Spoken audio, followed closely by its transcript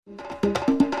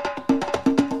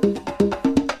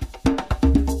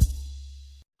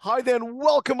Hi there, and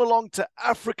welcome along to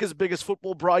Africa's biggest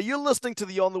football braai. You're listening to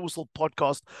the On the Whistle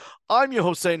podcast. I'm your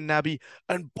Hossein Nabi,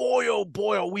 and boy,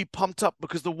 are we pumped up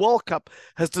because the World Cup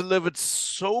has delivered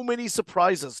so many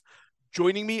surprises.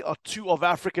 Joining me are two of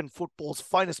African football's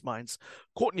finest minds,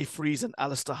 Courtney Freeze and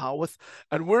Alistair Howarth,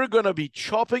 and we're going to be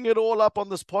chopping it all up on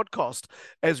this podcast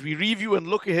as we review and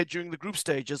look ahead during the group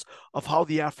stages of how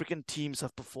the African teams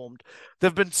have performed. There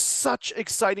have been such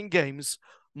exciting games.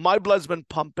 My blood's been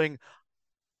pumping.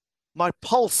 My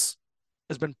pulse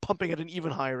has been pumping at an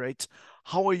even higher rate.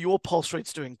 How are your pulse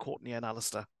rates doing, Courtney and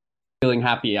Alistair? Feeling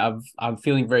happy. I'm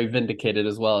feeling very vindicated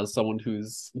as well as someone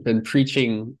who's been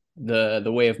preaching the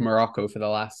way of Morocco for the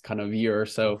last kind of year or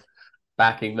so,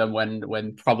 backing them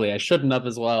when probably I shouldn't have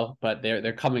as well. But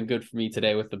they're coming good for me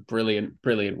today with a brilliant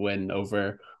win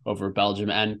over Belgium,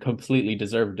 and completely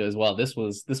deserved it as well. This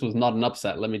was not an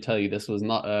upset. Let me tell you, this was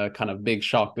not a kind of big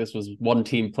shock. This was one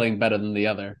team playing better than the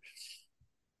other.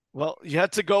 Well, you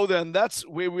had to go there, and that's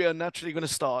where we are naturally going to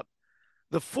start.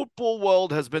 The football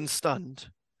world has been stunned.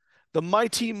 The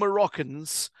mighty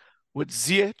Moroccans, with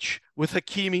Ziyech, with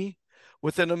Hakimi,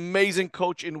 with an amazing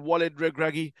coach in Walid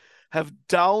Regragui, have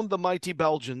downed the mighty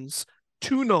Belgians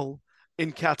 2-0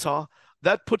 in Qatar.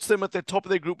 That puts them at the top of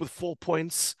their group with 4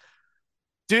 points.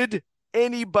 Did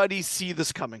anybody see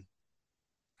this coming?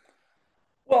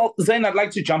 Well, Zain, I'd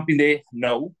like to jump in there.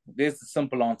 No, there's the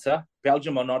simple answer.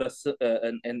 Belgium are not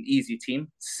an easy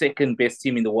team, second best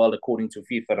team in the world according to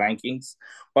FIFA rankings.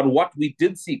 But what we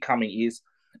did see coming is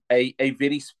a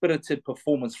very spirited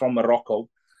performance from Morocco.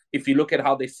 If you look at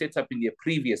how they set up in their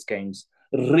previous games,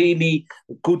 really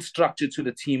good structure to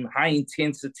the team, high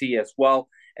intensity as well,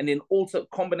 and then also a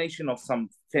combination of some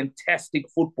fantastic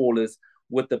footballers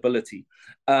with ability.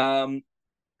 As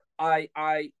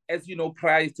you know,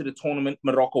 prior to the tournament,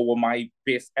 Morocco were my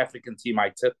best African team I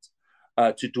tipped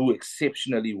to do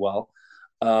exceptionally well.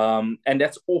 And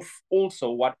that's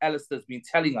also what Alistair's been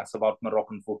telling us about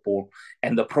Moroccan football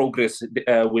and the progress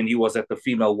when he was at the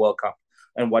Female World Cup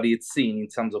and what he had seen in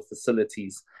terms of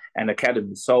facilities and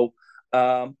academies. So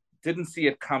didn't see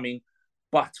it coming,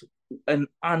 but an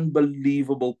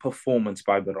unbelievable performance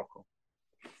by Morocco.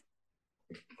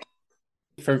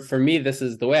 For me, this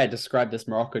is the way I describe this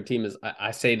Morocco team is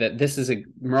I say that this is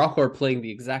Morocco are playing the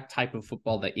exact type of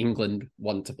football that England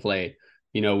want to play.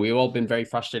 We've all been very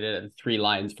frustrated at the three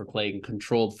lions for playing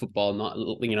controlled football, not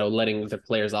letting the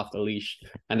players off the leash,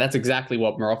 and that's exactly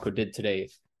what Morocco did today.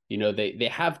 They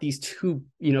have these two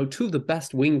of the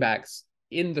best wingbacks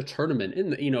in the tournament,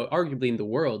 arguably in the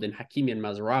world, in Hakimi and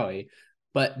Mazraoui,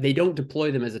 but they don't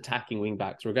deploy them as attacking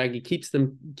wingbacks. Regragui keeps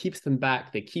them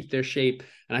back. They keep their shape,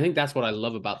 and I think that's what I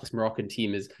love about this Moroccan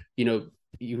team is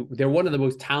they're one of the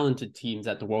most talented teams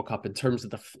at the World Cup in terms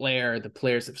of the flair. The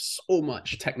players have so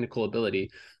much technical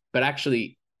ability, but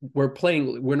actually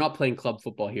we're not playing club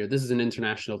football here. This is an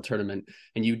international tournament,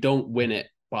 and you don't win it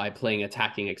by playing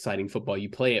attacking, exciting football. You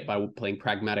play it by playing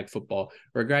pragmatic football.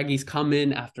 Regragui's come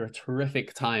in after a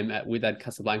terrific time at Wydad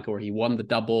Casablanca, where he won the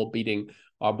double, beating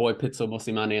our boy Pitso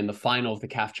Mosimane in the final of the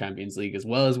CAF Champions League, as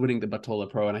well as winning the Batola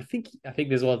Pro. And I think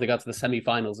as well as they got to the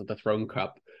semi-finals of the Throne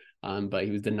Cup, but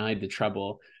he was denied the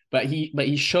treble. But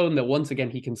he's shown that once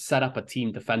again he can set up a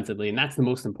team defensively, and that's the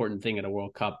most important thing at a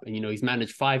World Cup. And he's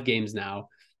managed 5 games now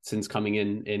since coming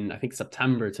in I think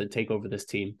September to take over this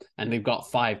team, and they've got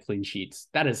 5 clean sheets.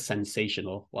 That is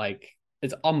sensational. Like,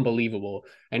 it's unbelievable.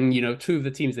 And, two of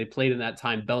the teams they played in that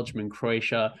time, Belgium and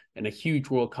Croatia, in a huge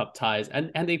World Cup ties,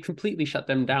 and they completely shut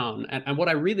them down. And what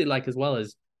I really like as well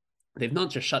is they've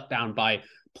not just shut down by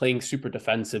playing super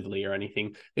defensively or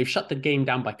anything. They've shut the game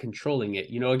down by controlling it.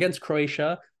 Against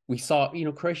Croatia, we saw,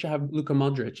 Croatia have Luka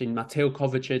Modric and Mateo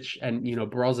Kovacic and,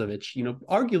 Brozovic,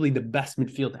 arguably the best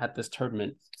midfield at this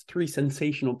tournament. It's 3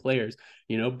 sensational players.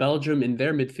 Belgium in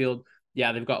their midfield,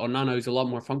 yeah, they've got Onana, who's a lot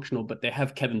more functional, but they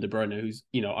have Kevin De Bruyne, who's,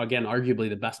 again, arguably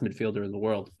the best midfielder in the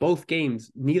world. Both games,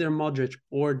 neither Modric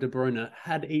or De Bruyne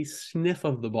had a sniff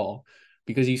of the ball,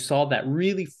 because you saw that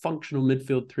really functional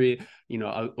midfield three,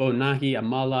 Onahi,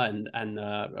 Amala,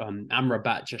 and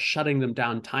Amrabat just shutting them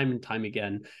down time and time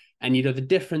again. And, the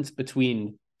difference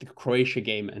between the Croatia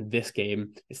game and this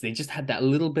game is they just had that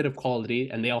little bit of quality,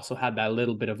 and they also had that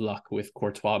little bit of luck with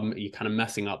Courtois you kind of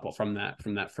messing up from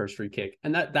that first free kick.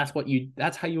 And that's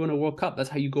how you win a World Cup. That's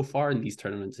how you go far in these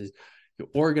tournaments, is you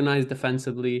organize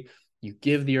defensively, you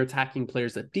give your attacking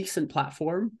players a decent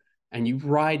platform, and you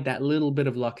ride that little bit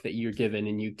of luck that you're given,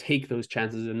 and you take those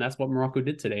chances. And that's what Morocco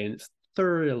did today, and it's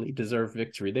thoroughly deserved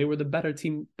victory. They were the better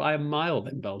team by a mile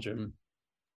than Belgium.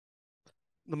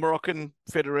 The Moroccan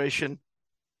Federation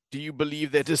Do you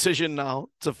believe their decision now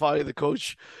to fire the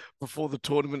coach before the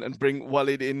tournament and bring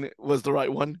Walid in was the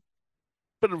right one?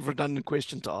 Bit of a redundant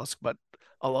question to ask, but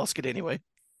I'll ask it anyway.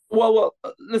 Well,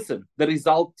 listen, the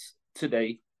result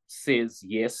today says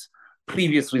yes.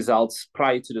 Previous results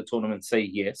prior to the tournament say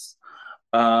yes.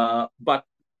 But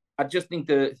I just think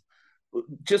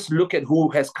just look at who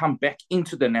has come back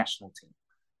into the national team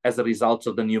as a result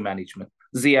of the new management.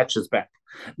 Ziyech is back.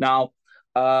 Now,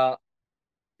 I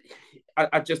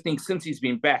just think since he's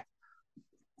been back,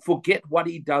 forget what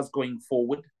he does going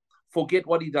forward, forget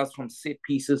what he does from set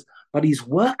pieces, but his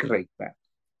work rate back.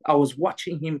 I was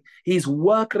watching him, his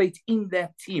work rate in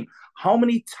that team. How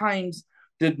many times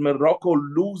did Morocco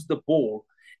lose the ball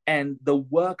and the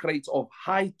work rate of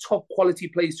high top quality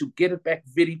players to get it back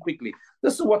very quickly?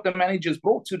 This is what the manager's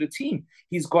brought to the team.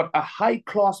 He's got a high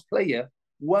class player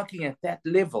working at that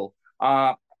level.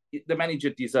 The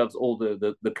manager deserves all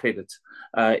the credit,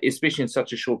 especially in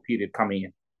such a short period coming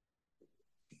in.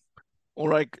 All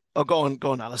right, go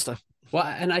on, Alistair. Well,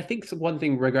 and I think one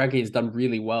thing Regragui has done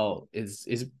really well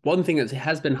is one thing that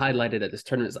has been highlighted at this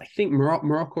tournament is I think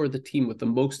Morocco are the team with the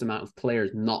most amount of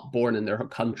players not born in their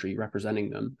country representing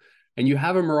them. And you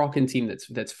have a Moroccan team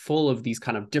that's full of these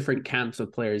kind of different camps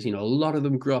of players. You know, a lot of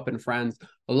them grew up in France.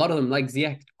 A lot of them, like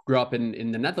Ziyech, grew up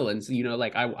in the Netherlands. You know,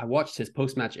 like I watched his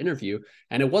post-match interview,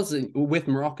 and it wasn't with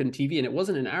Moroccan TV, and it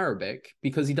wasn't in Arabic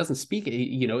because he doesn't speak it.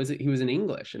 You know, he was in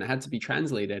English, and it had to be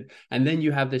translated. And then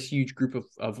you have this huge group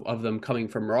of them coming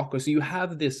from Morocco. So you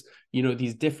have this, you know,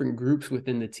 these different groups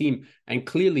within the team, and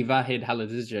clearly Vahid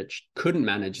Halilhodžić couldn't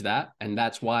manage that, and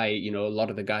that's why, you know, a lot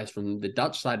of the guys from the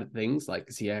Dutch side of things, like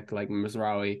Ziyech, like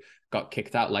Mazraoui, got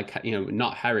kicked out. Like, you know,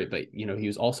 not Harry, but you know, he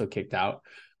was also kicked out.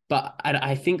 But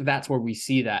I think that's where we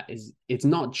see that is it's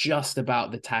not just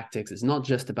about the tactics. It's not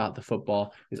just about the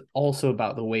football. It's also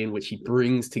about the way in which he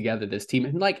brings together this team.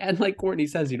 And like Courtney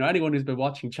says, you know, anyone who's been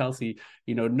watching Chelsea,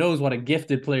 you know, knows what a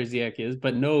gifted player Ziyech is,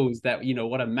 but knows that, you know,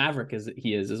 what a maverick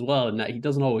he is as well. And that he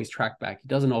doesn't always track back. He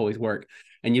doesn't always work.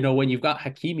 And, you know, when you've got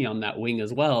Hakimi on that wing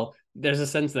as well, there's a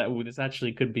sense that this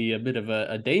actually could be a bit of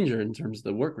a danger in terms of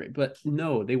the work rate. But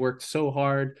no, they worked so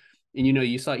hard. And, you know,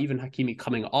 you saw even Hakimi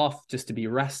coming off just to be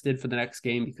rested for the next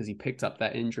game because he picked up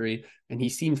that injury, and he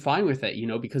seemed fine with it, you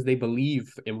know, because they believe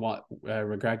in what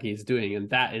Regragui is doing. And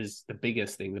that is the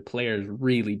biggest thing. The players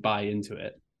really buy into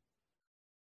it.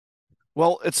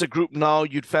 Well, it's a group now.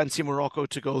 You'd fancy Morocco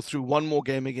to go through one more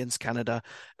game against Canada,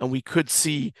 and we could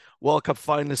see World Cup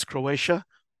finalist Croatia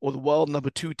or the world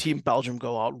number 2 team Belgium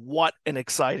go out. What an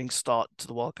exciting start to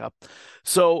the World Cup.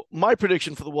 So my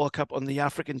prediction for the World Cup on the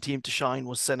African team to shine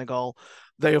was Senegal.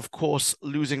 They, of course,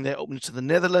 losing their opener to the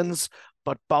Netherlands,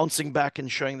 but bouncing back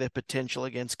and showing their potential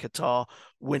against Qatar,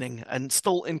 winning, and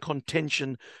still in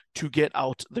contention to get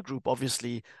out the group.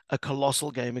 Obviously, a colossal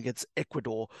game against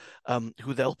Ecuador,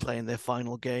 who they'll play in their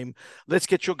final game. Let's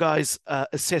get your guys'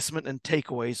 assessment and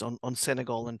takeaways on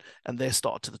Senegal and their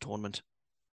start to the tournament.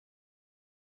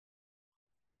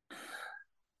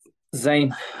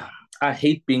 Zain, I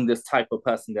hate being this type of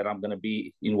person that I'm going to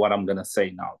be in what I'm going to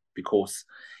say now, because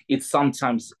it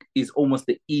sometimes is almost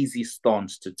the easy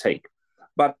stance to take.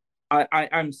 But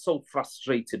I'm so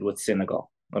frustrated with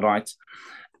Senegal, right?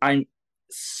 I'm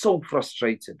so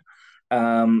frustrated.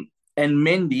 And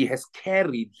Mendy has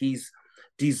carried his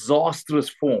disastrous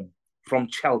form from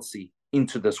Chelsea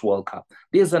into this World Cup.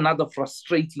 There's another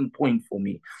frustrating point for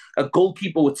me. A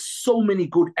goalkeeper with so many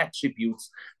good attributes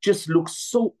just looks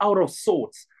so out of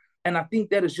sorts. And I think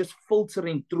that is just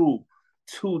filtering through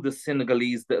to the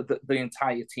Senegalese, the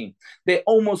entire team. They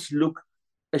almost look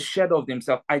a shadow of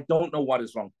themselves. I don't know what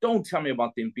is wrong. Don't tell me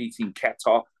about them beating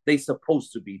Qatar. They're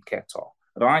supposed to beat Qatar,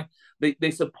 right?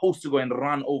 They're supposed to go and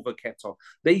run over Qatar.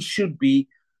 They should be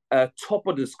top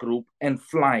of this group and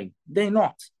flying. They're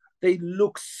not. They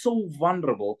look so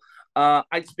vulnerable. I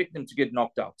expect them to get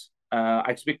knocked out. I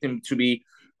expect them to be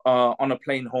on a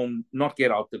plane home, not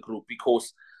get out the group,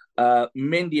 because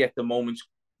Mendy at the moment,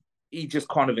 he just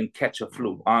can't even catch a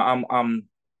flu. I'm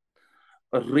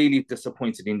really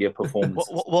disappointed in their performance.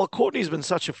 Well, Courtney's been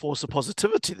such a force of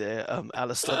positivity there,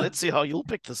 Alistair. Let's see how you'll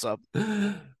pick this up.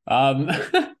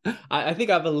 I think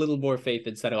I have a little more faith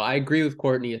in Senegal. I agree with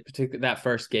Courtney, particularly that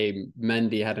first game.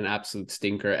 Mendy had an absolute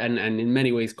stinker, and in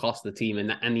many ways cost the team.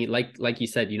 And he, like you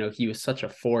said, you know, he was such a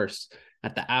force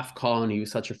at the AFCON. He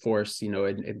was such a force, you know,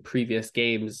 in previous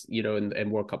games, you know, in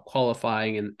World Cup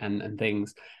qualifying and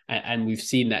things. And we've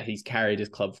seen that he's carried his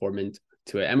club form into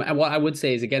it. And what I would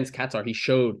say is against Qatar, he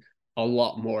showed a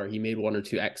lot more. He made 1 or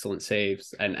 2 excellent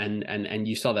saves, and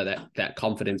you saw that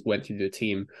confidence went through the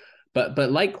team. But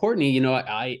like Courtney, you know,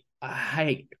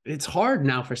 it's hard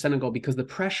now for Senegal because the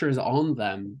pressure is on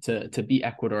them to beat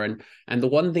Ecuador, and the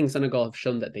one thing Senegal have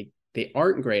shown that they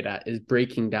aren't great at is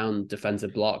breaking down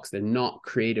defensive blocks. They're not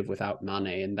creative without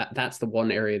Mane, and that's the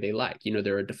one area they lack. You know,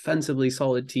 they're a defensively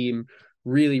solid team,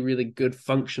 really really good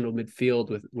functional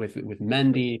midfield with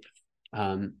Mendy,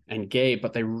 and Gay,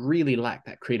 but they really lack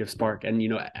that creative spark. And, you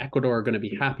know, Ecuador are going to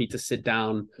be happy to sit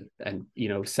down and, you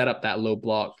know, set up that low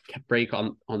block, break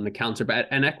on the counter.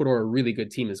 And Ecuador are a really good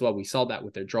team as well. We saw that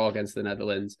with their draw against the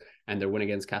Netherlands and their win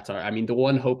against Qatar. I mean, the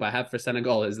one hope I have for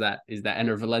Senegal is that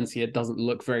Enner Valencia doesn't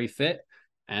look very fit.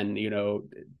 And, you know,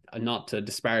 not to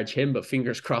disparage him, but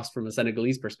fingers crossed from a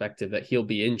Senegalese perspective that he'll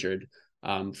be injured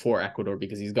for Ecuador,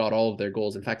 because he's got all of their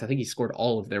goals. In fact, I think he scored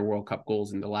all of their World Cup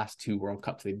goals in the last 2 World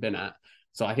Cups they've been at.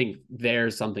 So I think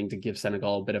there's something to give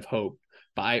Senegal a bit of hope.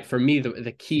 But for me,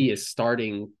 the key is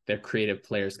starting their creative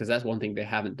players, because that's one thing they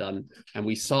haven't done. And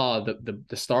we saw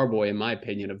the star boy, in my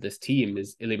opinion, of this team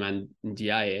is Iliman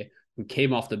Ndiaye, who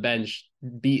came off the bench,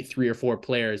 beat 3 or 4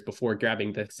 players before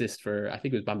grabbing the assist for, I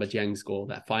think it was Bamba Dieng's goal,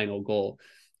 that final goal.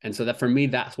 And so that, for me,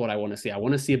 that's what I want to see. I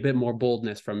want to see a bit more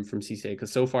boldness from Cisse,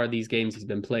 because so far these games he's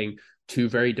been playing 2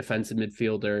 very defensive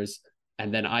midfielders,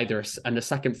 and then either a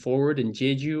second forward in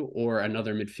Jeju or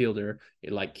another midfielder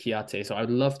like Kiate. So I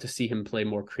would love to see him play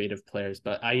more creative players.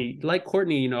 But I, like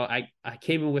Courtney, you know, I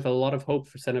came in with a lot of hope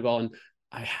for Senegal, and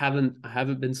I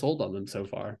haven't been sold on them so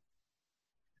far.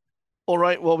 All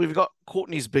right, well, we've got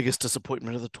Courtney's biggest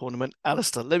disappointment of the tournament.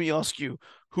 Alistair, let me ask you,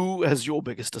 who has your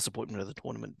biggest disappointment of the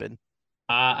tournament been?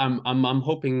 I'm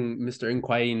hoping Mr.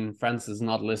 Inquain France is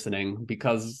not listening,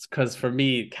 because for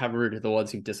me, Cameroon are the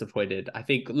ones who've disappointed. I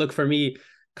think, look, for me,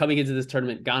 coming into this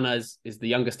tournament, Ghana is the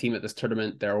youngest team at this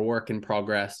tournament. They're a work in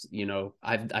progress. You know,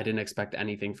 I didn't expect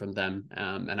anything from them.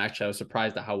 And actually, I was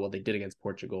surprised at how well they did against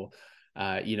Portugal.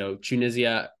 You know,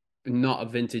 Tunisia, not a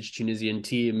vintage Tunisian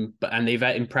team, and they've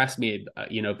impressed me,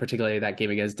 you know, particularly that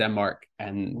game against Denmark,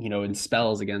 and, you know, in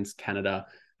spells against Canada.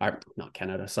 Not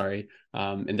Canada, sorry,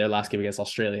 in their last game against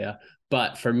Australia.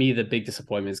 But for me, the big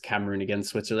disappointment is Cameroon against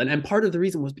Switzerland. And part of the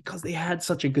reason was because they had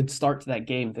such a good start to that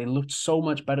game. They looked so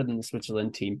much better than the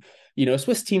Switzerland team. You know, a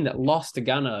Swiss team that lost to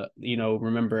Ghana, you know,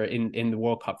 remember in the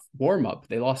World Cup warm-up,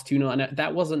 they lost 2-0. And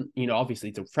that wasn't, you know, obviously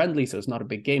it's a friendly, so it's not a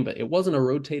big game, but it wasn't a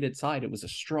rotated side. It was a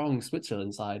strong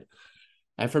Switzerland side.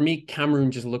 And for me, Cameroon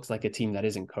just looks like a team that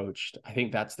isn't coached. I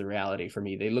think that's the reality for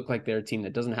me. They look like they're a team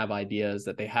that doesn't have ideas,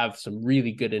 that they have some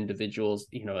really good individuals,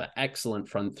 you know, an excellent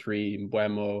front three,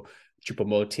 Mbeumo,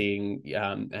 Choupo-Moting,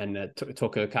 and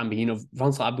Toko Ekambi. You know,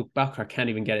 Vincent Aboubakar can't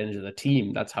even get into the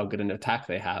team. That's how good an attack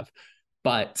they have.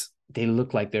 But they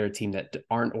look like they're a team that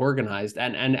aren't organized.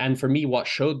 And for me, what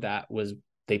showed that was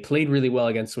they played really well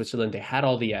against Switzerland. They had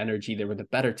all the energy. They were the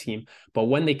better team. But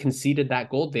when they conceded that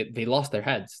goal, they lost their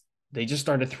heads. They just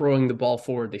started throwing the ball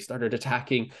forward. They started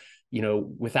attacking, you know,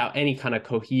 without any kind of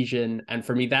cohesion. And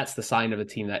for me, that's the sign of a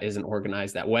team that isn't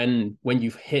organized, that when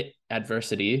you've hit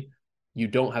adversity, you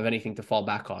don't have anything to fall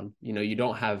back on. You know, you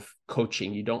don't have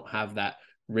coaching. You don't have that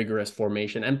rigorous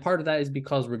formation. And part of that is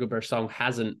because Rigobert Song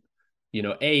hasn't, you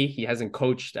know, he hasn't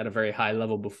coached at a very high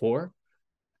level before.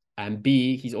 And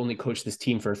B, he's only coached this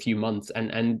team for a few months.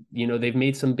 And you know, they've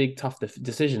made some big, tough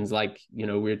decisions. Like, you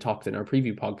know, we talked in our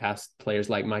preview podcast, players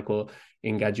like Michael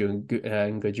Ngaju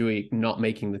and Ngajui not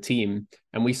making the team.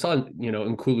 And we saw, you know,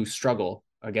 Nkulu struggle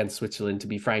against Switzerland, to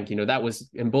be frank. You know,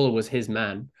 Embolo was his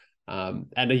man. And,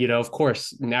 you know, of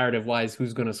course, narrative wise,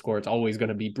 who's going to score? It's always going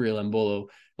to be Bril Embolo.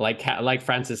 Like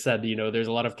Francis said, you know, there's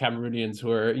a lot of Cameroonians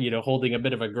who are, you know, holding a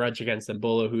bit of a grudge against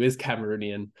Embolo, who is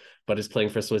Cameroonian, but is playing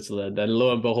for Switzerland. And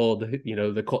lo and behold, you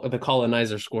know, the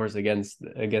colonizer scores against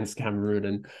Cameroon.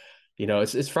 And, you know,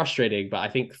 it's frustrating, but I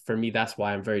think for me, that's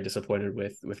why I'm very disappointed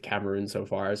with Cameroon so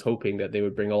far. I was hoping that they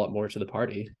would bring a lot more to the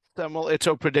party. Samuel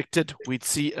Eto'o predicted we'd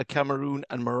see a Cameroon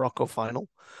and Morocco final.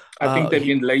 I think they've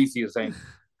been lazy, Zane.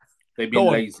 They've been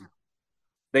lazy.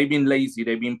 They've been lazy.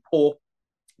 They've been poor.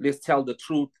 Let's tell the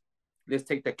truth. Let's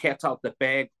take the cat out the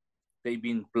bag. They've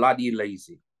been bloody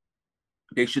lazy.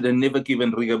 They should have never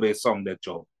given Rigobert Song that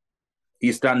job.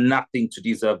 He's done nothing to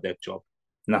deserve that job.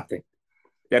 Nothing.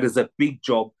 That is a big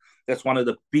job. That's one of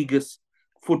the biggest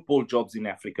football jobs in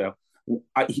Africa.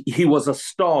 He was a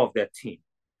star of that team.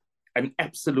 An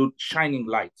absolute shining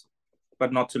light,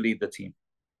 but not to lead the team.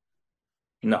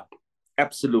 No,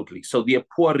 absolutely. So their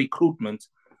poor recruitment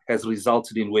has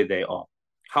resulted in where they are.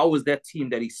 How is that team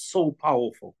that is so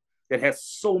powerful, that has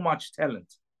so much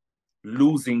talent,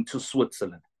 losing to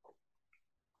Switzerland?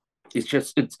 It's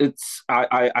just,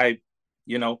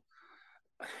 you know,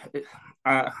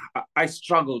 I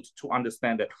struggled to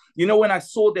understand it. You know, when I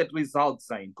saw that result,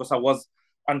 Zain, because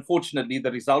unfortunately,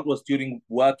 the result was during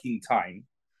working time.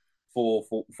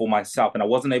 for myself, and I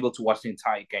wasn't able to watch the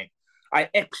entire game. I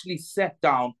actually sat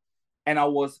down and I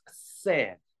was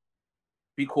sad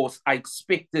because I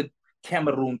expected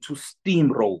Cameroon to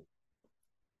steamroll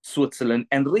Switzerland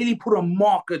and really put a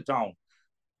marker down,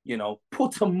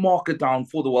 put a marker down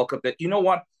for the World Cup that, you know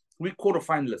what, we're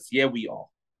quarterfinalists. Yeah, we are.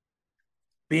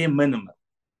 Bare minimum.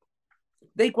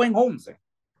 They're going home, sir.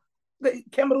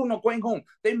 Cameroon are going home.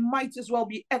 They might as well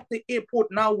be at the airport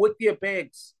now with their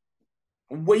bags,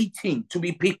 waiting to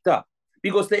be picked up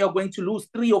because they are going to lose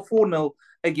 3 or 4-0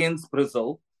 against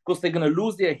Brazil because they're going to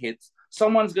lose their hits.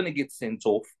 Someone's going to get sent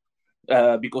off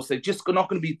because they're just not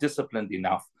going to be disciplined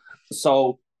enough.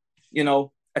 So,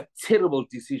 a terrible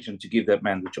decision to give that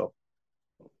man the job.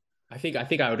 I think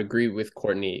I would agree with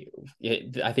Courtney.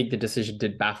 I think the decision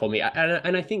did baffle me.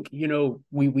 And I think,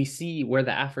 we see where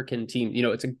the African team,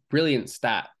 it's a brilliant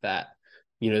stat that,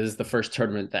 this is the first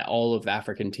tournament that all of the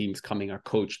African teams coming are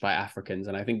coached by Africans.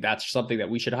 And I think that's something that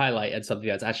we should highlight and something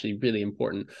that's actually really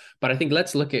important. But I think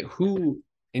let's look at who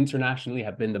internationally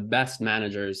have been the best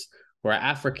managers who are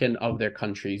African of their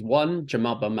countries. One,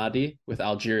 Jamal Belmadi with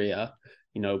Algeria,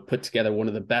 put together one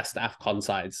of the best AFCON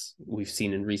sides we've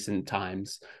seen in recent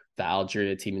times, the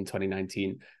Algeria team in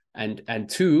 2019. And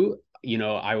two,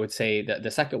 I would say that the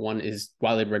second one is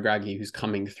Walid Regragui, who's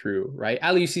coming through, right?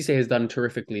 Aliou Cisse has done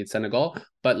terrifically at Senegal,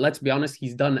 but let's be honest,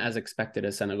 he's done as expected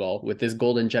at Senegal. With this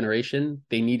golden generation,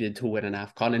 they needed to win an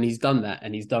AFCON, and he's done that,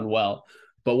 and he's done well.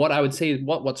 But what I would say is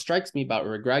what strikes me about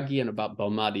Regragui and about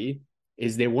Belmadi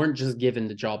is they weren't just given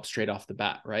the job straight off the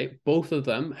bat, right? Both of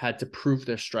them had to prove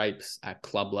their stripes at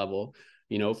club level.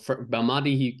 For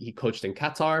Belmadi, he coached in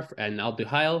Qatar and Al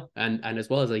Duhail, and as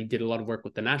well as he did a lot of work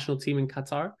with the national team in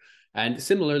Qatar. And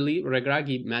similarly,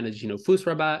 Regragui managed, FUS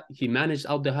Rabat, he managed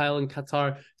Al Duhail in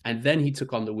Qatar, and then he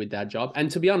took on the Wydad job.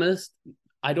 And to be honest,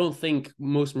 I don't think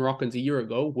most Moroccans a year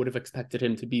ago would have expected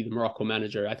him to be the Morocco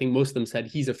manager. I think most of them said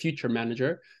he's a future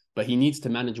manager, but he needs to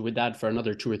manage Wydad for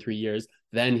another 2 or 3 years.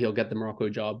 Then he'll get the Morocco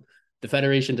job. The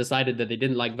federation decided that they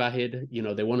didn't like Vahid.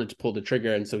 They wanted to pull the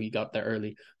trigger, and so he got there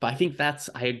early. But I think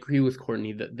I agree with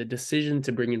Courtney, that the decision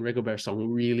to bring in Rigobert Song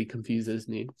really confuses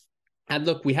me. And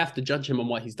look, we have to judge him on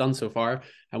what he's done so far.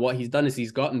 And what he's done is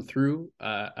he's gotten through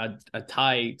a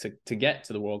tie to get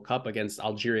to the World Cup against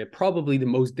Algeria, probably the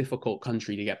most difficult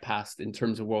country to get past in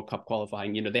terms of World Cup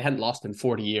qualifying. They hadn't lost in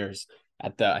 40 years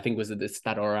at I think was it the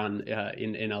Stade Oran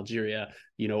in Algeria,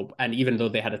 and even though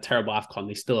they had a terrible AFCON,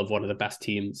 they still have one of the best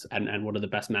teams and one of the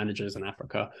best managers in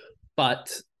Africa.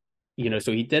 But,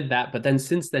 so he did that. But then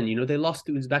since then, they lost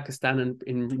to Uzbekistan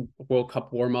in World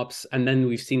Cup warm-ups. And then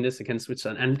we've seen this against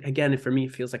Switzerland. And again, for me,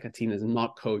 it feels like a team is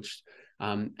not coached.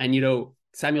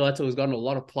 Samuel Eto'o has gotten a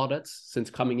lot of plaudits since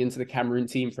coming into the Cameroon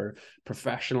team for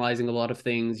professionalizing a lot of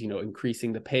things,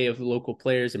 increasing the pay of the local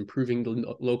players, improving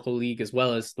the local league, as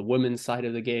well as the women's side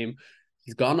of the game.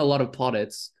 He's gotten a lot of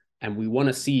plaudits, and we want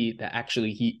to see that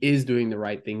actually he is doing the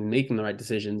right thing, making the right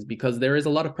decisions, because there is a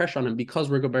lot of pressure on him, because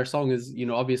Rigobert Song is,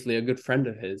 obviously a good friend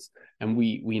of his. And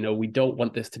we don't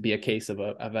want this to be a case of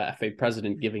a FA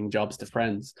president giving jobs to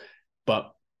friends.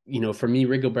 But for me,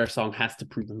 Rigobert Song has to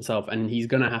prove himself, and he's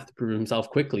going to have to prove himself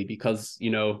quickly because,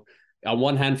 on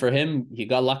one hand for him, he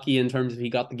got lucky in terms of he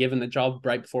got given the job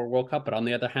right before World Cup. But on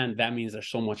the other hand, that means there's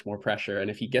so much more pressure.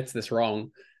 And if he gets this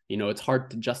wrong, it's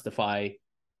hard to justify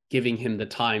giving him the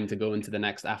time to go into the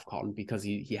next AFCON because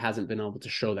he hasn't been able to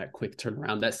show that quick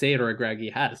turnaround that Sead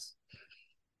Regragui has.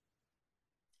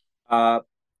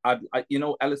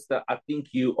 Alistair, I think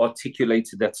you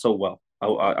articulated that so well.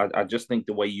 I just think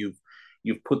the way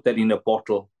you've put that in a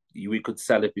bottle, we could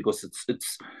sell it because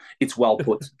it's well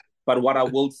put. But what I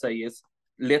will say is,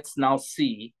 let's now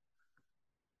see,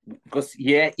 because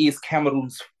here is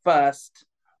Cameroon's first.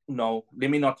 No, let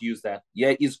me not use that.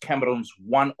 Here is Cameroon's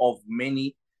one of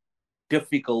many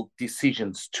difficult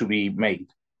decisions to be made.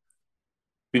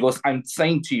 Because I'm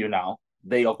saying to you now,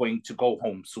 they are going to go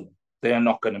home soon. They are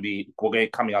not going to be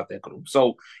coming out their group.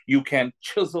 So you can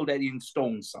chisel that in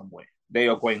stone somewhere. They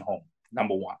are going home,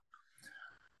 number one.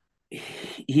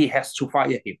 He has to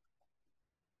fire him.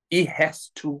 He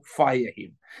has to fire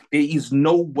him. There is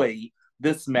no way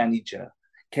this manager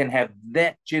can have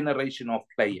that generation of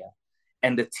player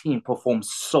and the team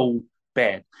performs so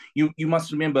bad. You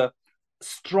must remember,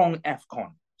 strong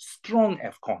AFCON.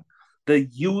 The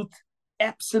youth,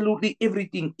 absolutely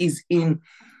everything is in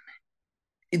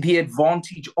the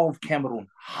advantage of Cameroon.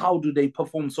 How do they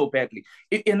perform so badly?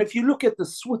 And if you look at the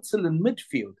Switzerland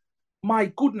midfield,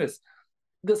 my goodness,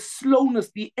 the slowness,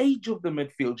 the age of the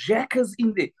midfield, Xhaka's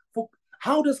in there.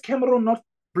 How does Cameroon not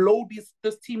blow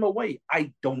this team away?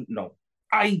 I don't know.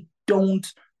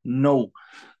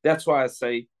 That's why I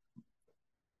say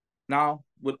now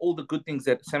with all the good things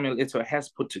that Samuel Eto'o has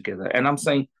put together, and I'm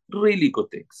saying really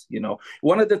good things.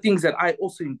 One of the things that I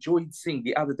also enjoyed seeing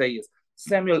the other day is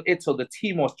Samuel Eto'o, the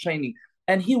team was training,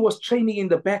 and he was training in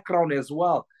the background as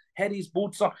well, had his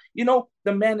boots on.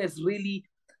 The man has really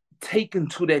taken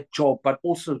to that job, but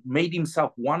also made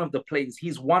himself one of the players.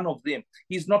 He's one of them.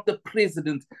 He's not the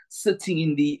president sitting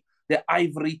in the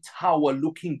ivory tower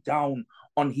looking down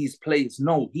on his players.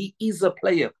 No, he is a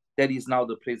player that is now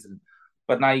the president.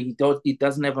 But now he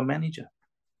doesn't have a manager.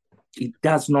 He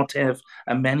does not have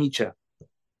a manager.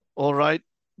 All right.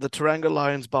 The Teranga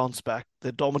Lions bounce back.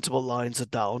 The Domitable Lions are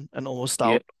down and almost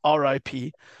out. Yep.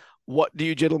 RIP. What do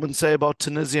you gentlemen say about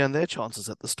Tunisia and their chances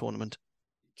at this tournament?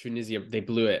 Tunisia, they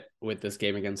blew it with this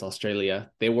game against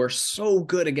Australia. They were so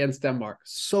good against Denmark.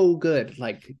 So good.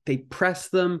 Like, they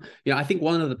pressed them. I think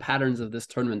one of the patterns of this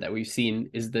tournament that we've seen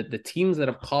is that the teams that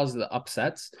have caused the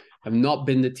upsets have not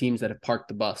been the teams that have parked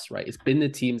the bus, right? It's been the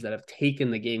teams that have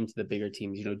taken the game to the bigger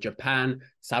teams. Japan,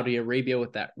 Saudi Arabia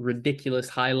with that ridiculous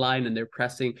high line and they're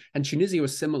pressing. And Tunisia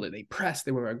was similar. They pressed,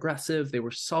 they were aggressive, they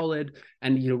were solid.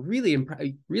 And,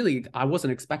 really, I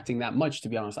wasn't expecting that much, to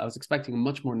be honest. I was expecting a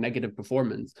much more negative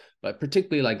performance. But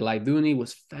particularly like Laidouni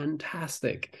was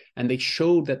fantastic. And they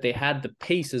showed that they had the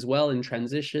pace as well in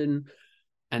transition.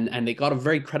 And they got a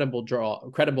very credible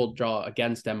draw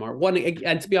against Denmark.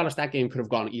 And to be honest, that game could have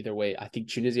gone either way. I think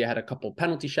Tunisia had a couple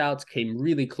penalty shouts, came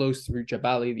really close through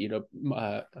Jabali.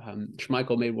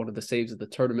 Schmeichel made one of the saves of the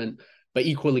tournament, but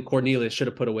equally Cornelius should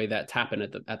have put away that tap-in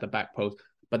at the back post.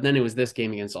 But then it was this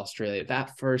game against Australia.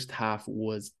 That first half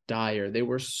was dire. They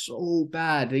were so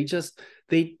bad.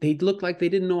 They looked like they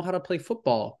didn't know how to play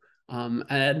football.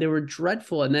 And they were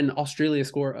dreadful. And then Australia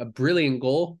scored a brilliant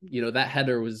goal. That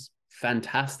header was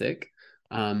fantastic.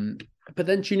 But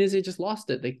then Tunisia just lost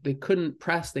it. They couldn't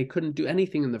press. They couldn't do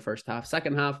anything in the first half.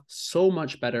 Second half, so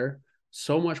much better,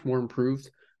 so much more improved,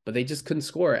 but they just couldn't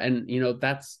score. And,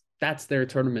 that's their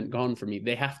tournament gone for me.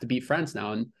 They have to beat France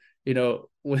now. And,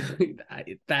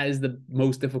 that is the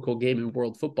most difficult game in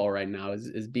world football right now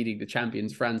is beating the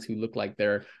champions France, who look like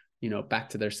they're, back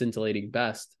to their scintillating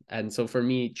best. And so for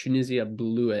me, Tunisia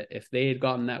blew it. If they had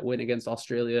gotten that win against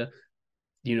Australia,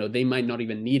 they might not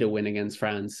even need a win against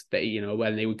France.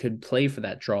 When they could play for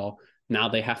that draw. Now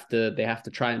they have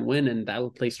to try and win, and that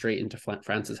will play straight into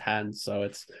France's hands. So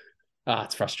it's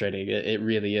frustrating. It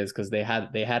really is, because they had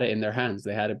it in their hands.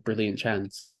 They had a brilliant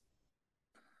chance.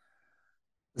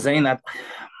 Zain,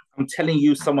 I'm telling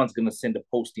you, someone's going to send a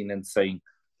post in and saying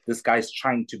this guy's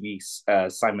trying to be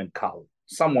Simon Cowell.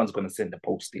 Someone's going to send a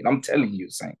post in. I'm telling you,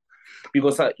 Zain,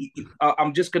 because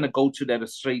I'm just going to go to that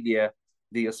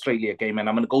the Australia game, and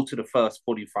I'm going to go to the first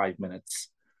 45 minutes.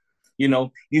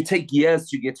 You take years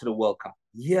to get to the World Cup.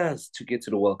 Years to get to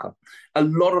the World Cup. A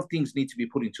lot of things need to be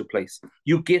put into place.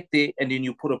 You get there, and then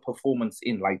you put a performance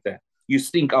in like that. You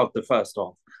stink out the first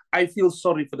half. I feel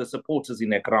sorry for the supporters in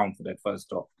their ground for that first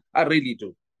half. I really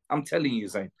do. I'm telling you,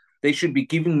 Zain, they should be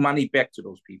giving money back to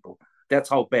those people. That's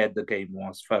how bad the game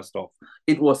was first off.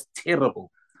 It was terrible.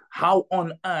 How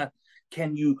on earth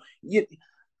can you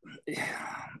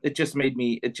it just made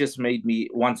me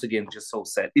once again just so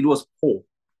sad. It was poor.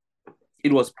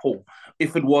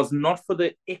 If it was not for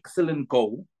the excellent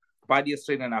goal by the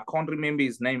Australian, I can't remember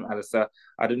his name, Alistair.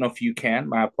 I don't know if you can.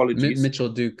 My apologies. Mitchell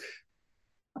Duke.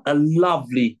 A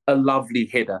lovely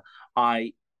header.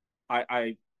 I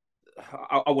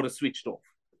would have switched off,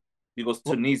 because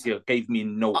Tunisia gave me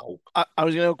no hope. I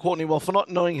was going to, Courtney, well, for not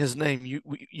knowing his name,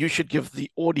 you should give the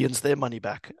audience their money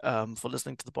back for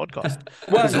listeing to the podcast.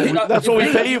 Well, that's what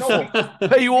we pay you for.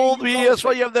 Pay you all the. That's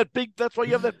why you have that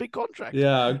big contract.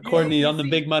 Yeah, Courtney on the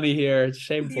big money here. It's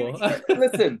shameful.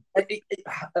 Listen,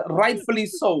 rightfully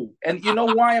so. And you know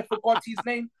why I forgot his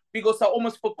name? Because I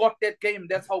almost forgot that game.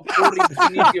 That's how boring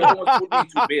Tunisia almost put me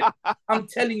to bed. I'm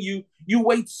telling you, you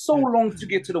wait so long to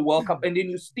get to the World Cup, and then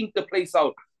you stink the place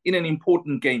out in an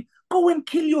important game. Go and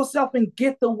kill yourself and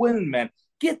get the win, man.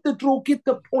 Get the draw, get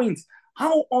the points.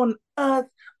 How on earth?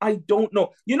 I don't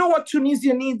know. You know what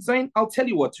Tunisia needs, Zain? I'll tell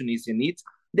you what Tunisia needs.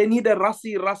 They need a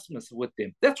Rassie Erasmus with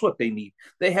them. That's what they need.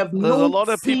 They have There's a lot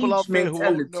of people out there who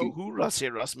won't know who Rassie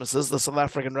Erasmus is, the South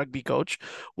African rugby coach,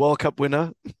 World Cup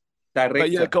winner. Director.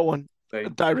 Yeah, go on.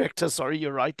 Director, sorry,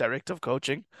 you're right. Director of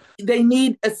coaching. They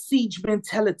need a siege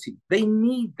mentality. They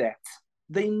need that.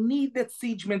 They need that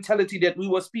siege mentality that we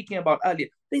were speaking about earlier.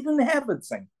 They didn't have it,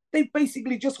 Zain. They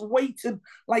basically just waited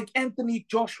like Anthony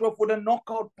Joshua for the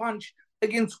knockout punch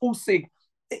against Usyk.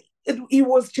 It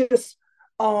was just,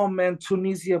 oh man,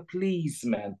 Tunisia, please,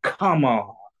 man, come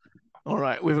on. All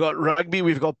right, we've got rugby,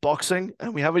 we've got boxing,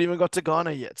 and we haven't even got to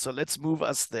Ghana yet. So let's move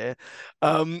us there.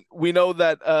 We know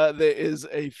that there is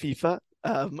a FIFA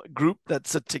group that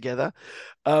sit together.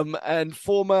 And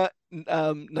former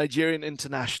Nigerian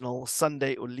international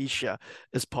Sunday Olisha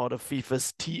is part of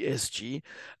FIFA's TSG.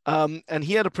 And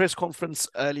he had a press conference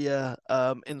earlier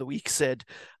in the week, said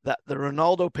that the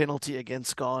Ronaldo penalty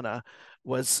against Ghana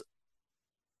was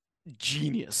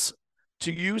genius.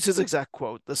 To use his exact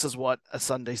quote, this is what a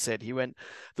Sunday said. He went,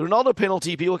 the Ronaldo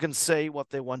penalty, people can say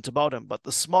what they want about him, but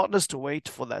the smartness to wait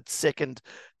for that second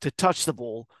to touch the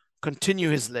ball, continue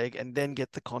his leg, and then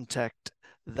get the contact,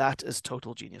 that is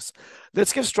total genius.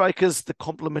 Let's give strikers the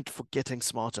compliment for getting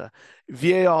smarter.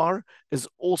 VAR is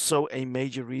also a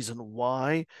major reason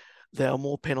why there are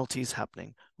more penalties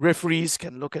happening. Referees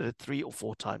can look at it 3 or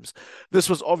 4 times. This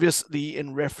was obviously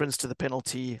in reference to the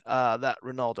penalty that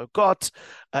Ronaldo got,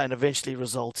 and eventually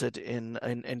resulted in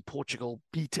Portugal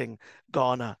beating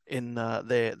Ghana in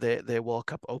their World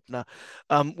Cup opener.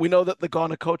 We know that the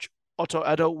Ghana coach Otto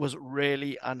Addo was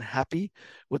really unhappy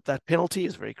with that penalty.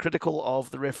 He's very critical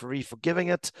of the referee for giving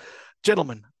it.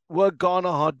 Gentlemen, were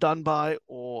Ghana hard done by,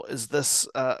 or is this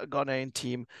Ghanaian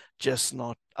team just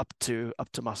not up to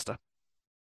muster?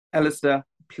 Alistair,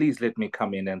 please let me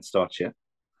come in and start here.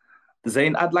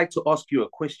 Zain, I'd like to ask you a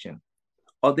question.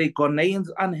 Are the Ghanaians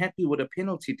unhappy with a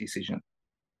penalty decision?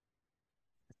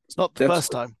 It's not the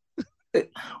first time.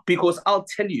 Because I'll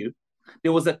tell you,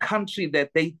 there was a country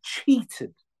that they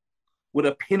cheated with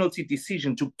a penalty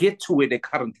decision to get to where they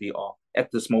currently are at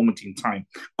this moment in time.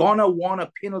 Ghana won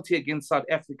a penalty against South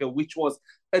Africa, which was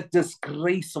a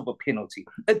disgrace of a penalty.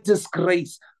 A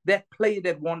disgrace. That player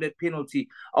that won that penalty,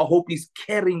 I hope he's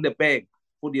carrying the bag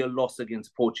for their loss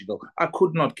against Portugal. I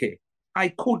could not care. I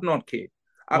could not care.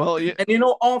 Well, yeah. And you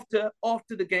know, after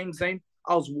the game, Zain,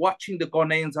 I was watching the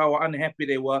Ghanaians, how unhappy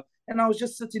they were. And I was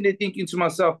just sitting there thinking to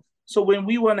myself, so when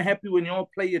we weren't happy when your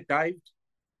player dived,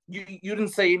 you didn't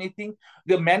say anything.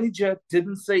 The manager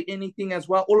didn't say anything as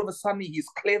well. All of a sudden, he's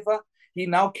clever. He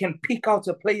now can pick out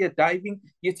a player diving,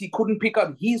 yet he couldn't pick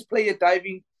out his player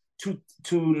diving to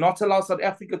not allow South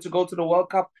Africa to go to the World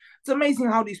Cup. It's amazing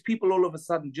how these people all of a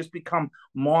sudden just become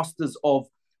masters of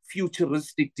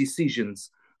futuristic decisions.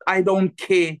 I don't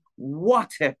care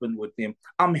what happened with them.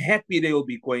 I'm happy they will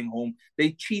be going home.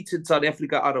 They cheated South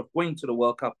Africa out of going to the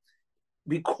World Cup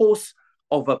because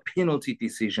of a penalty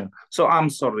decision. So I'm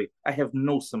sorry. I have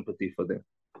no sympathy for them.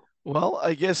 Well,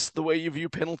 I guess the way you view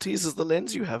penalties is the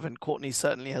lens you have, and Courtney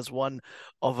certainly has one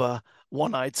of a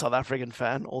one-eyed South African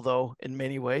fan, although in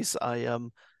many ways I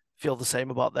feel the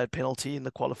same about that penalty in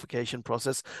the qualification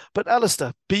process. But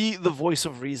Alistair, be the voice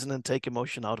of reason and take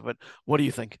emotion out of it. What do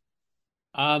you think?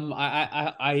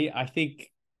 I think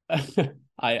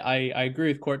I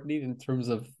agree with Courtney in terms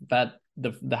of that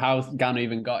the how Ghana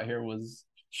even got here was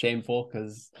shameful,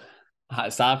 because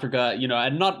South Africa,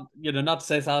 and not to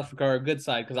say South Africa are a good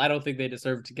side, because I don't think they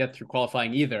deserve to get through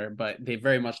qualifying either, but they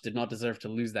very much did not deserve to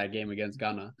lose that game against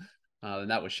Ghana.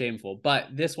 And that was shameful. But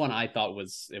this one I thought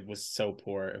was so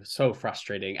poor. It was so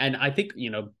frustrating. And I think,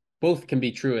 both can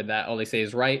be true in that all they say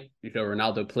is right.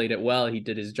 Ronaldo played it well. He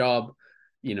did his job,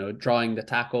 drawing the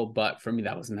tackle. But for me,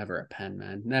 that was never a pen,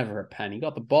 man. Never a pen. He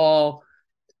got the ball.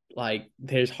 Like,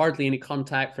 there's hardly any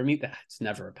contact. For me, that's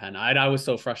never a pen. I was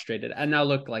so frustrated. And now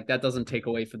look, like, that doesn't take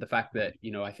away from the fact that,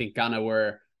 I think Ghana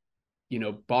were,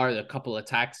 bar a couple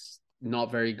attacks, not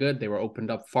very good. They were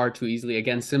opened up far too easily.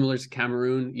 Again, similar to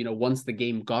Cameroon, once the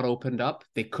game got opened up,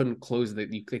 they couldn't close they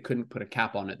couldn't put a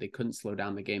cap on it. They couldn't slow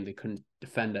down the game. They couldn't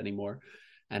defend anymore.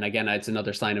 And again, it's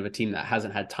another sign of a team that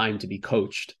hasn't had time to be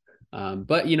coached.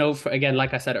 But, again,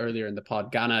 like I said earlier in the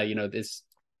pod, Ghana, this,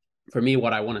 for me,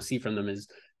 what I want to see from them is,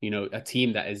 a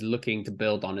team that is looking to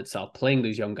build on itself, playing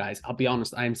these young guys. I'll be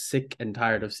honest, I'm sick and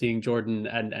tired of seeing Jordan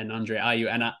and Andre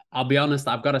Ayew. And I'll be honest,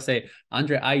 I've got to say,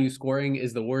 Andre Ayew scoring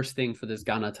is the worst thing for this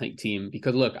Ghana team.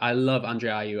 Because look, I love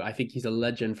Andre Ayew. I think he's a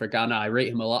legend for Ghana. I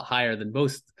rate him a lot higher than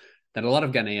a lot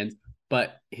of Ghanaians.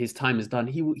 But his time is done.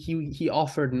 He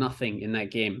offered nothing in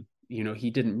that game. He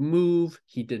didn't move.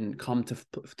 He didn't come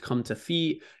to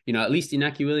feet. At least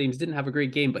Inaki Williams didn't have a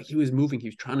great game, but he was moving. He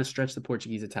was trying to stretch the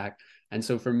Portuguese attack. And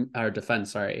so for our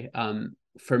defense,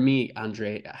 for me,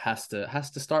 Andre has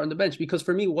to start on the bench, because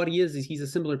for me, what he is he's a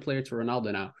similar player to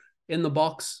Ronaldo now. In the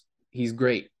box, he's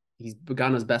great. He's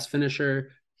Ghana's best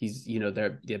finisher. He's,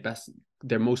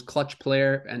 their most clutch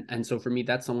player. And so for me,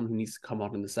 that's someone who needs to come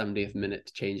out in the 70th minute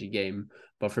to change a game.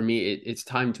 But for me, it's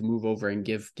time to move over and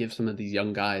give some of these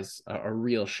young guys a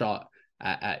real shot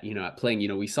at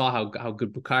playing. We saw how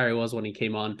good Bukhari was when he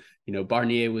came on.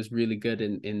 Barnier was really good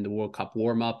in the World Cup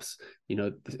warm-ups.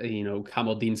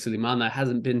 Kamaldeen Sulemana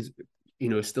hasn't been,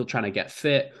 still trying to get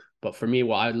fit. But for me,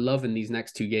 what I love in these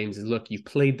next two games is, look, you've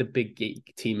played the big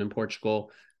team in Portugal.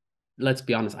 let's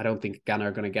be honest, I don't think Ghana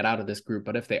are going to get out of this group.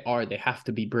 But if they are, they have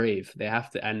to be brave. They have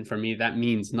to. And for me, that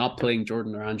means not playing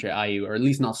Jordan or Andre Ayew, or at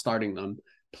least not starting them,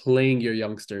 playing your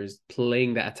youngsters,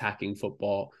 playing the attacking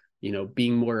football,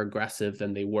 being more aggressive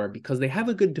than they were, because they have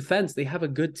a good defense. They have a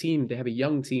good team. They have a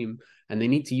young team, and they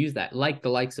need to use that, like the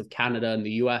likes of Canada and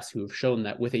the US, who have shown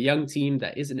that with a young team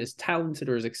that isn't as talented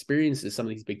or as experienced as some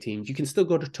of these big teams, you can still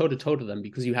go toe-to-toe to them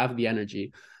because you have the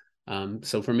energy.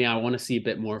 So for me, I want to see a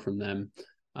bit more from them,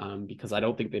 because I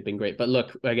don't think they've been great. But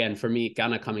look, again, for me,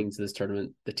 Ghana coming to this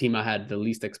tournament, the team I had the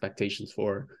least expectations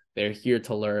for. They're here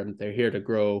to learn. They're here to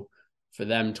grow. For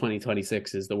them,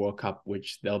 2026 is the World Cup,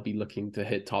 which they'll be looking to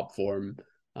hit top form.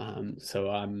 So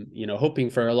I'm, hoping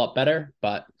for a lot better,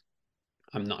 but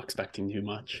I'm not expecting too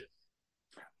much.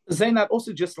 Zain, I'd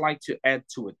also just like to add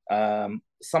to it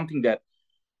something that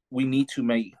we need to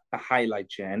make a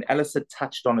highlight here, and Alistair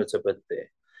touched on it a bit there,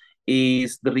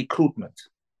 is the recruitment.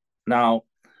 Now,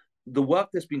 the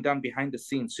work that's been done behind the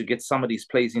scenes to get some of these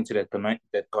players into that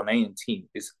Ghanaian team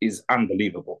is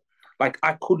unbelievable. Like,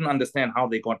 I couldn't understand how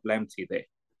they got Lamptey there.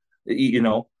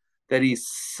 That is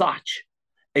such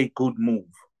a good move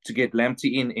to get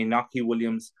Lamptey in Inaki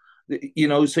Williams.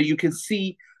 So you can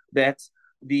see that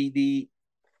the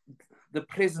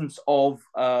presence of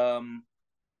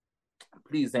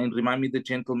please, then remind me the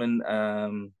gentleman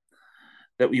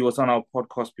that he was on our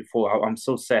podcast before. I'm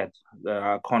so sad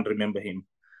I can't remember him.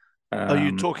 Are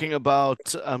you talking about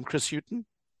Chris Hughton?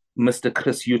 Mr.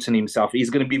 Chris Hughton himself.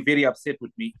 He's going to be very upset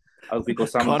with me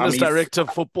because Ghana's director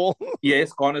of football.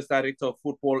 Yes, Ghana's director of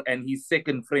football, and his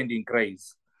second friend in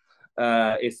Grays,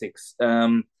 Essex.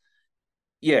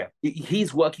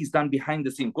 His work he's done behind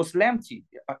the scenes. Because Lamptey,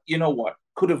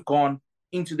 could have gone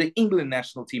into the England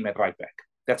national team at right back.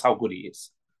 That's how good he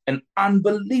is. An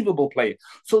unbelievable player.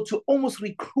 So to almost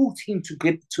recruit him to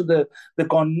get to the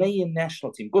Ghanaian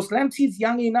national team, because Lamptey is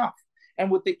young enough. And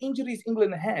with the injuries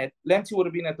England had, Lamptey would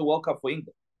have been at the World Cup for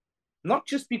England. Not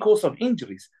just because of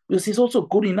injuries, because he's also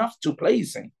good enough to play,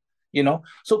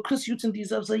 So Chris Hughton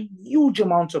deserves a huge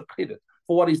amount of credit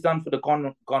for what he's done for the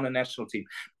Ghana national team.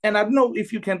 And I don't know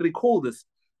if you can recall this,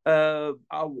 our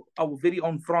very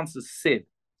own Francis said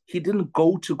he didn't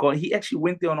go to Ghana. He actually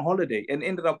went there on holiday and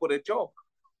ended up with a job.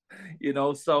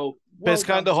 So best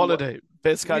kind of holiday.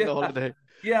 Holiday.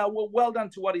 Yeah, well done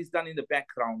to what he's done in the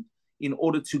background in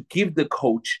order to give the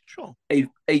coach a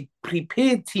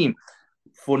prepared team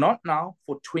for not now,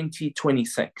 for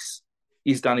 2026.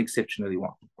 He's done exceptionally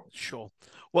well. Sure.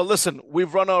 Well, listen,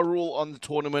 we've run our rule on the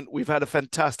tournament. We've had a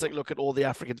fantastic look at all the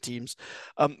African teams.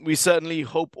 We certainly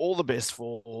hope all the best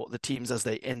for the teams as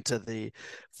they enter the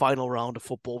final round of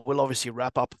football. We'll obviously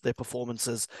wrap up their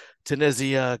performances.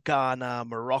 Tunisia, Ghana,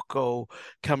 Morocco,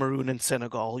 Cameroon, and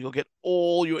Senegal. You'll get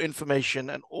all your information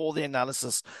and all the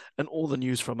analysis and all the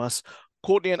news from us.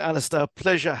 Courtney and Alistair,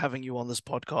 pleasure having you on this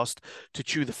podcast to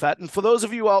chew the fat. And for those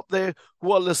of you out there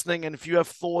who are listening, and if you have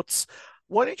thoughts,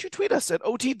 why don't you tweet us at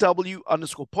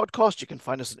OTW_podcast? You can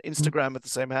find us on Instagram at the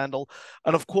same handle.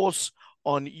 And of course,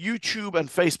 on YouTube and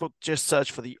Facebook, just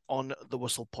search for the On the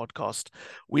Whistle podcast.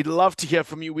 We'd love to hear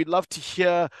from you. We'd love to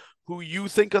hear who you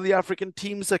think are the African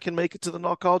teams that can make it to the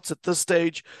knockouts at this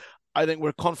stage. I think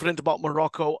we're confident about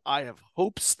Morocco. I have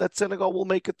hopes that Senegal will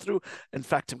make it through. In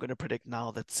fact, I'm going to predict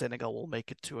now that Senegal will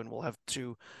make it too, and we'll have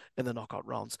 2 in the knockout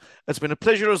rounds. It's been a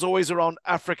pleasure as always around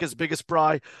Africa's biggest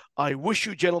braai. I wish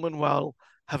you gentlemen well.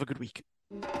 Have a good week.